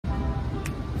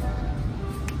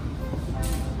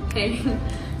Hey,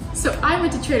 so I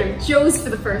went to Trader Joe's for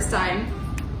the first time.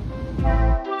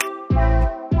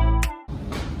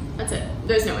 That's it.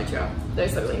 There's no intro.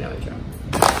 There's literally no intro.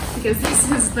 Because this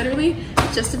is literally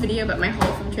just a video about my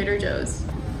haul from Trader Joe's.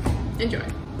 Enjoy.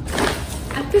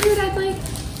 I figured I'd like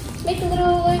make a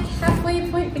little like halfway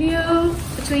point video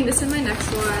between this and my next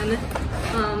one.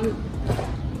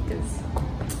 Because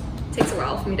it takes a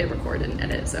while for me to record and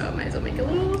edit, so I might as well make a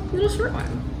little short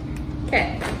one.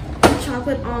 Okay.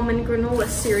 Chocolate almond granola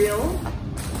cereal.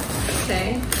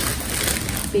 Okay.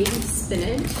 Baby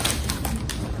spinach.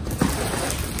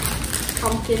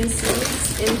 Pumpkin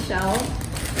seeds in shell.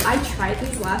 I tried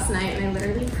these last night and I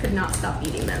literally could not stop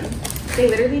eating them. They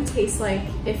literally taste like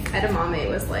if edamame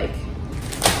was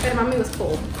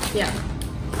cold. Yeah.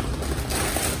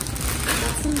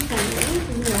 Got some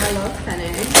penne. You know I love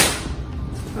penne.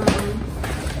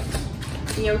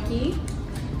 Gnocchi.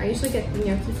 I usually get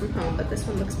gnocchi from home, but this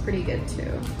one looks pretty good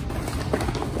too.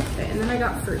 Okay, and then I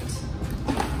got fruit.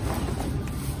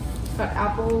 Got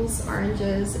apples,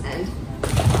 oranges, and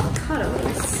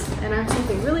avocados. And I have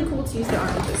something really cool to use the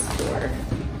oranges for.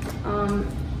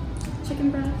 Chicken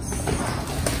breast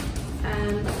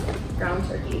and ground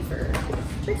turkey for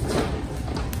turkey.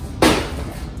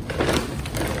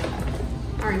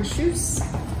 Orange juice.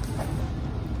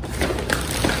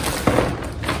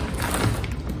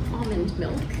 Almond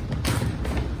milk.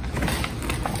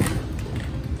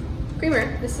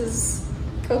 Creamer. This is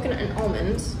coconut and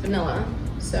almond, vanilla.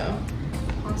 So,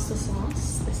 pasta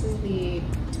sauce. This is the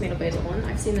tomato basil one.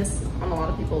 I've seen this on a lot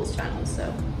of people's channels,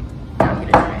 so I'm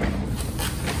gonna try it.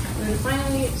 And then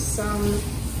finally, some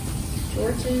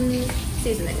Georgian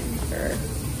seasoning for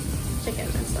chicken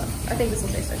and stuff. I think this will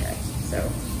taste okay. So,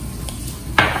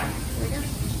 here we go.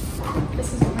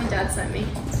 This is what my dad sent me.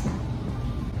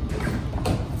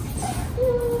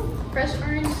 Woo, fresh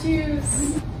orange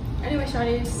juice. Anyway,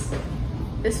 shawties,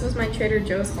 this was my Trader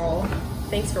Joe's haul.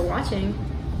 Thanks for watching.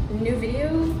 New video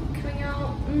coming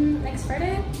out next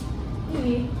Friday?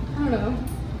 Maybe. I don't know.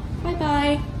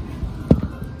 Bye-bye.